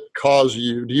 And does it cause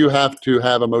you, do you have to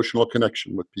have emotional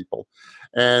connection with people?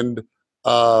 And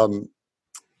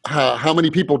how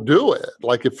many people do it?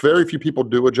 Like, if very few people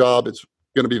do a job, it's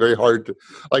going to be very hard to,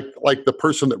 like the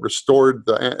person that restored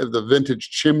the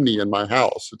vintage chimney in my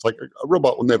house. It's like a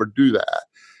robot will never do that.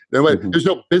 There's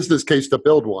no business case to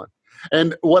build one.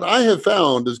 And what I have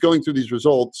found is going through these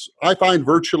results, I find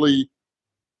virtually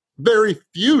very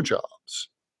few jobs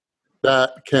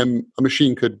that a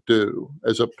machine could do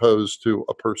as opposed to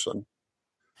a person.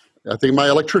 I think my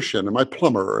electrician and my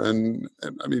plumber, and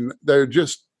they're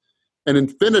just an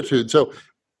infinitude. So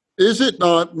is it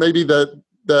not maybe that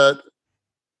the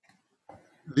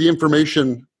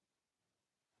information,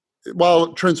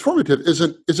 while transformative,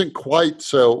 isn't quite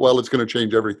so, well, it's going to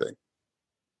change everything?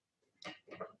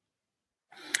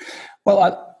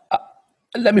 Well,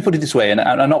 let me put it this way, and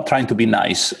I'm not trying to be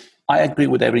nice. I agree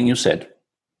with everything you said.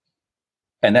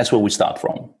 And that's where we start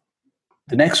from.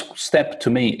 The next step to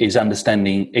me is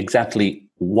understanding exactly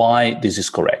why this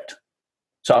is correct.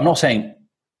 So I'm not saying,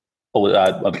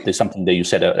 there's something that you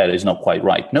said that is not quite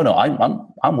right. No,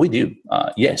 I'm with you.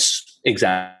 Yes,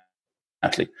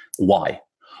 exactly. Why?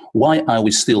 why are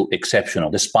we still exceptional,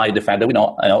 despite the fact that we're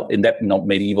not, in that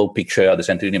medieval picture of the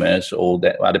center of the universe, or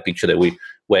that other picture that we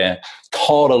were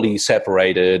totally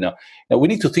separated. Now, we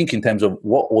need to think in terms of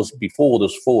what was before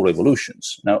those four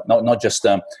revolutions. Now, not just,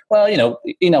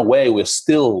 in a way, we're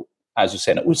still, as you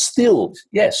said, we're still,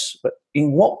 yes, but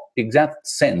in what exact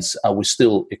sense are we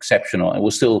still exceptional? And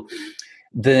we're still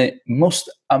the most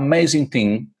amazing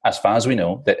thing, as far as we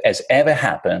know, that has ever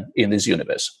happened in this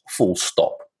universe, full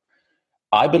stop.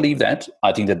 I believe that.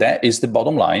 I think that is the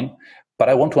bottom line. But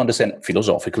I want to understand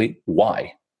philosophically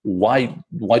why. Why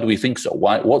do we think so?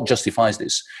 What justifies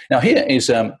this? Now, here is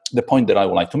the point that I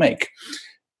would like to make.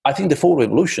 I think the four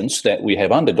revolutions that we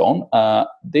have undergone,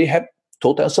 they have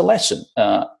taught us a lesson.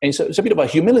 It's a bit of a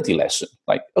humility lesson.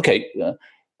 Like, okay,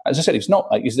 as I said,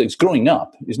 it's growing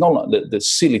up. It's not like the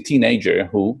silly teenager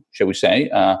who, shall we say,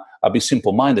 a bit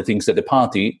simple-minded, thinks that the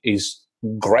party is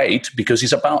great because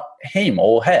it's about him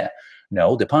or her.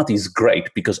 No, the party is great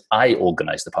because I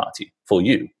organized the party for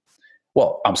you.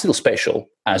 Well, I'm still special,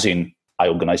 as in I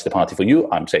organized the party for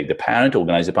you. I'm saying the parent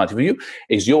organized the party for you.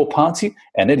 It's your party,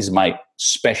 and that is my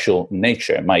special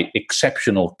nature, my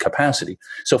exceptional capacity.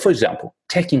 So, for example,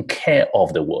 taking care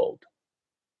of the world.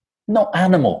 No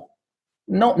animal,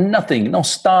 nothing, no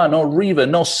star, no river,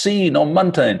 no sea, no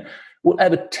mountain will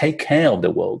ever take care of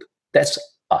the world. That's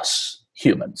us,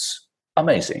 humans.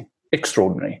 Amazing,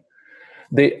 extraordinary.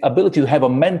 The ability to have a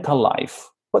mental life,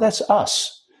 well, that's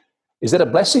us. Is that a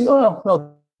blessing? Oh,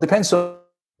 no, depends on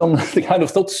the kind of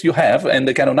thoughts you have and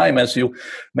the kind of nightmares you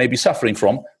may be suffering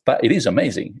from, but it is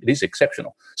amazing. It is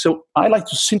exceptional. So I like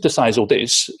to synthesize all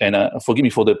this, and forgive me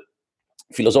for the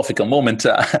philosophical moment,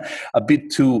 a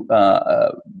bit too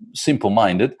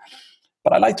simple-minded,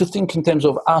 but I like to think in terms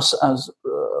of us as,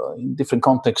 in different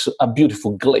contexts, a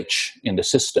beautiful glitch in the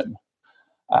system.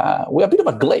 We're a bit of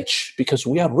a glitch because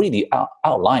we are really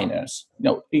outliners.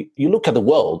 You look at the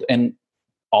world, and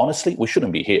honestly, we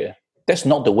shouldn't be here. That's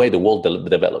not the way the world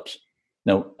develops.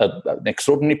 An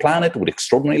extraordinary planet with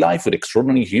extraordinary life, with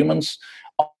extraordinary humans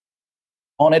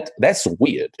on it, that's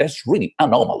weird. That's really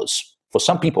anomalous. For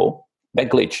some people, that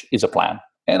glitch is a plan.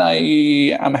 And I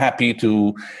am happy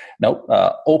to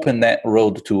open that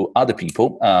road to other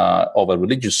people of a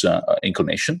religious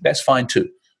inclination. That's fine too.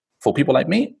 For people like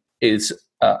me, it's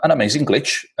an amazing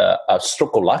glitch, a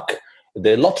stroke of luck,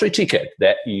 the lottery ticket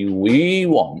that we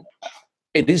won.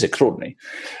 It is extraordinary,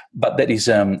 but that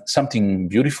is something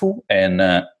beautiful and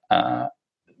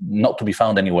not to be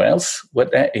found anywhere else, where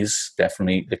that is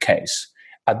definitely the case.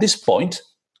 At this point,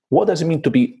 what does it mean to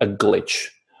be a glitch?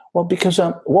 Well, because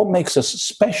what makes us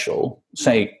special,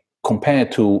 say,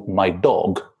 compared to my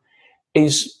dog,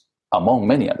 is, among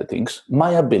many other things,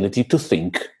 my ability to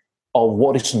think of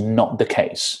what is not the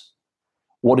case,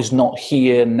 what is not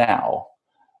here now.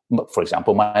 For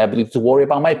example, my ability to worry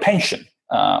about my pension.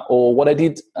 Or what I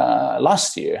did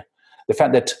last year, the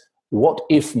fact that what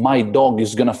if my dog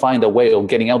is going to find a way of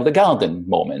getting out of the garden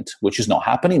moment, which is not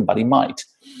happening, but it might.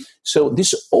 So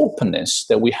this openness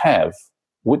that we have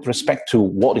with respect to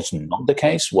what is not the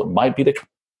case, what might be the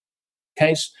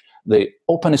case, the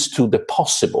openness to the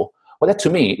possible, well, that to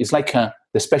me is like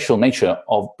the special nature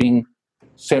of being,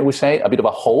 shall we say, a bit of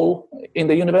a hole in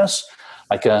the universe,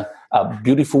 like a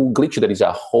beautiful glitch that is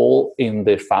a hole in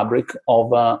the fabric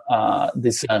of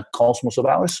this cosmos of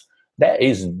ours. That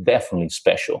is definitely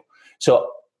special. So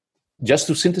just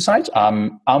to synthesize,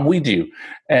 I'm with you.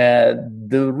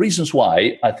 The reasons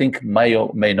why I think may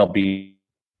or may not be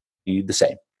the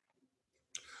same.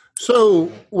 So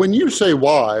when you say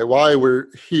why we're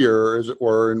here, as it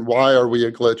were, and why are we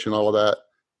a glitch and all of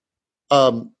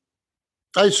that,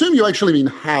 I assume you actually mean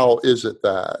how is it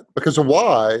that? Because a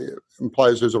why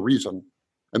implies there's a reason.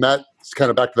 And that's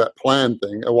kind of back to that plan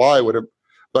thing. A why would have,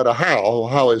 but a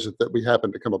how is it that we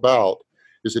happen to come about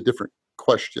is a different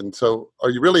question. So are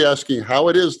you really asking how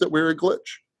it is that we're a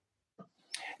glitch?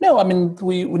 No, I mean,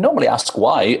 we normally ask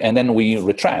why, and then we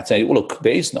retract, say, well, look,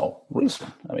 there is no reason.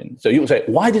 I mean, so you say,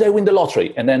 why did I win the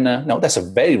lottery? And then, no, that's a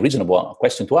very reasonable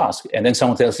question to ask. And then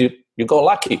someone tells you, you got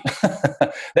lucky.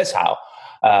 That's how.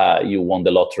 You won the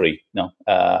lottery. No,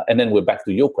 and then we're back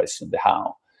to your question, the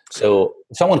how. So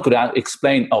someone could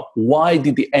explain, why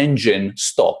did the engine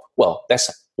stop? Well, that's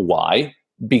why,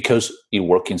 because it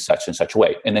worked in such and such a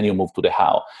way. And then you move to the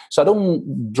how. So I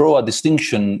don't draw a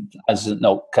distinction as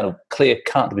kind of clear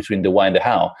cut between the why and the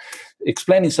how.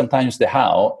 Explaining sometimes the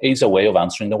how is a way of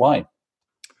answering the why.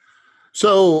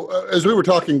 So as we were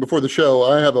talking before the show,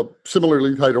 I have a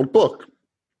similarly titled book,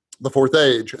 The Fourth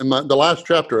Age. And the last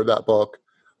chapter of that book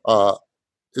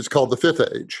is called The Fifth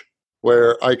Age,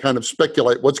 where I kind of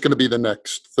speculate what's going to be the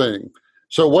next thing.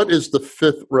 So what is the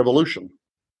fifth revolution?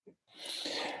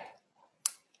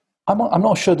 I'm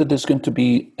not sure that there's going to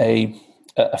be a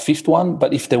fifth one,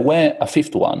 but if there were a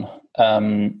fifth one,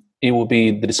 it would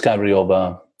be the discovery of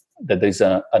that there's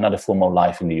another form of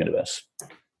life in the universe.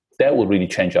 That would really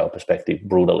change our perspective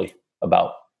brutally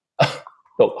about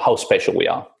how special we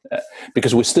are,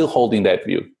 because we're still holding that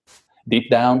view. Deep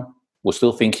down, we're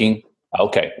still thinking,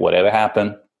 okay, whatever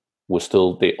happened, we're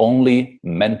still the only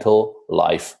mental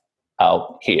life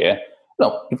out here.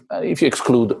 No, if you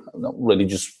exclude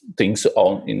religious things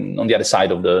on the other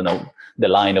side of the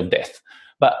line of death.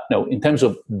 But no, in terms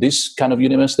of this kind of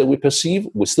universe that we perceive,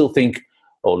 we still think,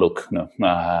 oh, look,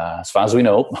 as far as we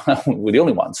know, we're the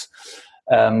only ones.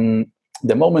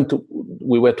 The moment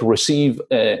we were to receive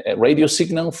a radio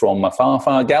signal from a far,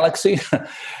 far galaxy,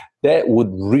 that would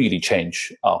really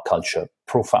change our culture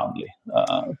profoundly,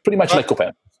 pretty much like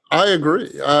Copernicus. I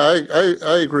agree.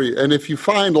 I agree. And if you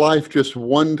find life just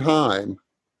one time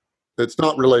that's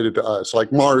not related to us,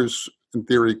 like Mars, in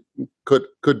theory,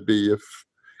 could be. If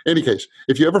any case,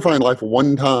 if you ever find life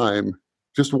one time,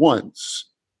 just once,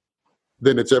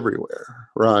 then it's everywhere,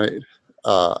 right?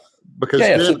 Because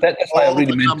so that's why I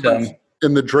really meant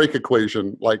in the Drake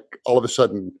equation, like all of a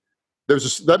sudden,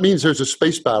 that means there's a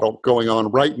space battle going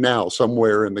on right now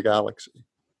somewhere in the galaxy.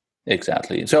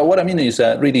 Exactly. So what I mean is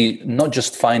really not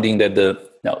just finding that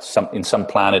in some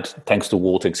planet, thanks to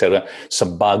water, etc.,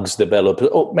 some bugs develop.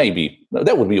 Or maybe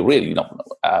that would be really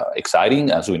exciting.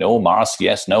 As we know, Mars,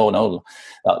 yes, no.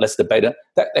 Let's debate it.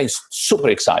 That is super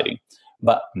exciting.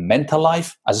 But mental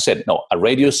life, as I said, no, a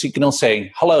radio signal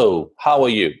saying, hello, how are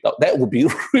you? That would be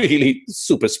really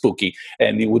super spooky.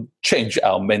 And it would change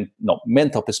our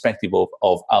mental perspective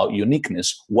of our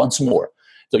uniqueness once more.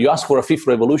 So you ask for a fifth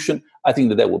revolution, I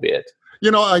think that would be it.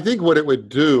 I think what it would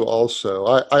do also,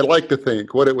 I like to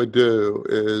think what it would do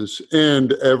is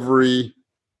end every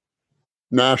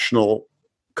national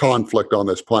conflict on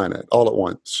this planet all at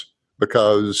once.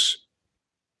 Because,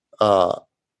 the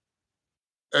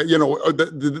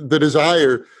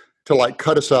desire to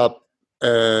cut us up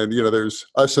and, there's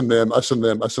us and them, us and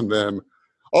them, us and them.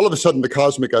 All of a sudden, the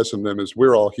cosmic us and them is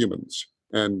we're all humans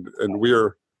and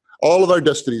we're, all of our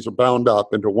destinies are bound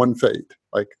up into one fate.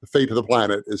 Like the fate of the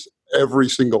planet is every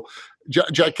single.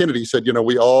 Jack Kennedy said,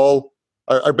 we all,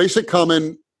 our basic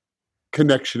common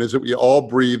connection is that we all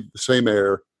breathe the same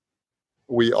air.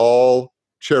 We all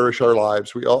cherish our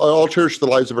lives. We all cherish the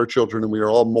lives of our children, and we are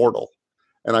all mortal.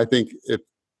 And I think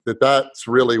that's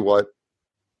really what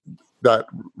that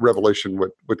revelation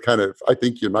would kind of, I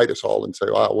think, unite us all and say,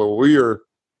 wow, well, we are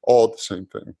all the same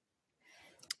thing.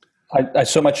 I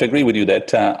so much agree with you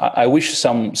that I wish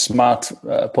some smart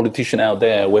politician out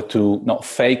there were to not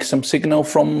fake some signal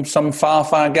from some far,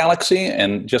 far galaxy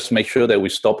and just make sure that we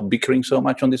stop bickering so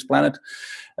much on this planet.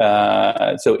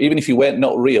 So even if you were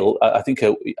not real, I think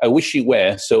I wish you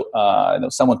were. So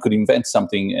someone could invent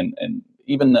something, and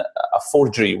even a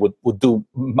forgery would do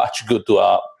much good to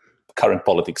our current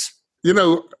politics.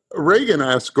 Reagan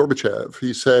asked Gorbachev.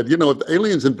 He said, if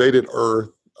aliens invaded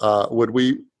Earth, would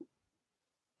we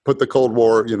put the Cold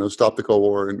War, stop the Cold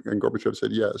War? And Gorbachev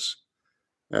said yes.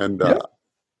 And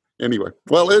anyway,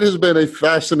 well, it has been a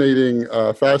fascinating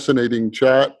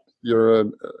chat. You're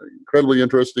an incredibly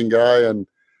interesting guy, and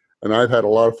I've had a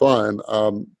lot of fun.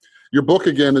 Your book,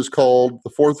 again, is called The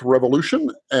Fourth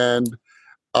Revolution, and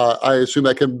I assume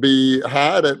that can be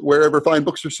had at wherever fine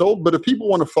books are sold. But if people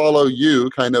want to follow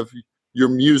you, kind of your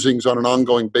musings on an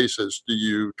ongoing basis, do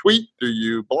you tweet? Do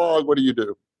you blog? What do you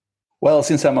do? Well,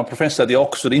 since I'm a professor at the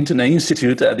Oxford Internet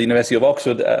Institute at the University of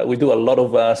Oxford, we do a lot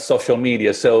of social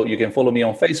media. So you can follow me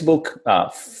on Facebook,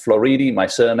 Floridi, my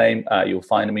surname. You'll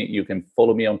find me. You can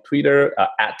follow me on Twitter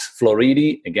at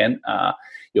Floridi. Again,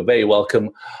 you're very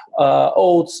welcome.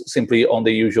 Or simply on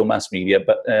the usual mass media,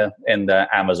 and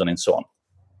Amazon and so on.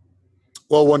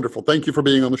 Well, wonderful. Thank you for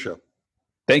being on the show.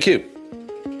 Thank you.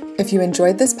 If you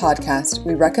enjoyed this podcast,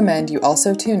 we recommend you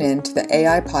also tune in to the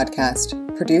AI podcast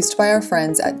produced by our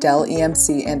friends at Dell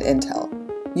EMC and Intel,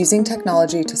 using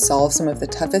technology to solve some of the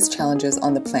toughest challenges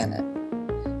on the planet.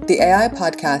 The AI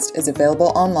podcast is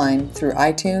available online through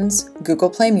iTunes, Google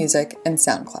Play Music, and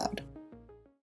SoundCloud.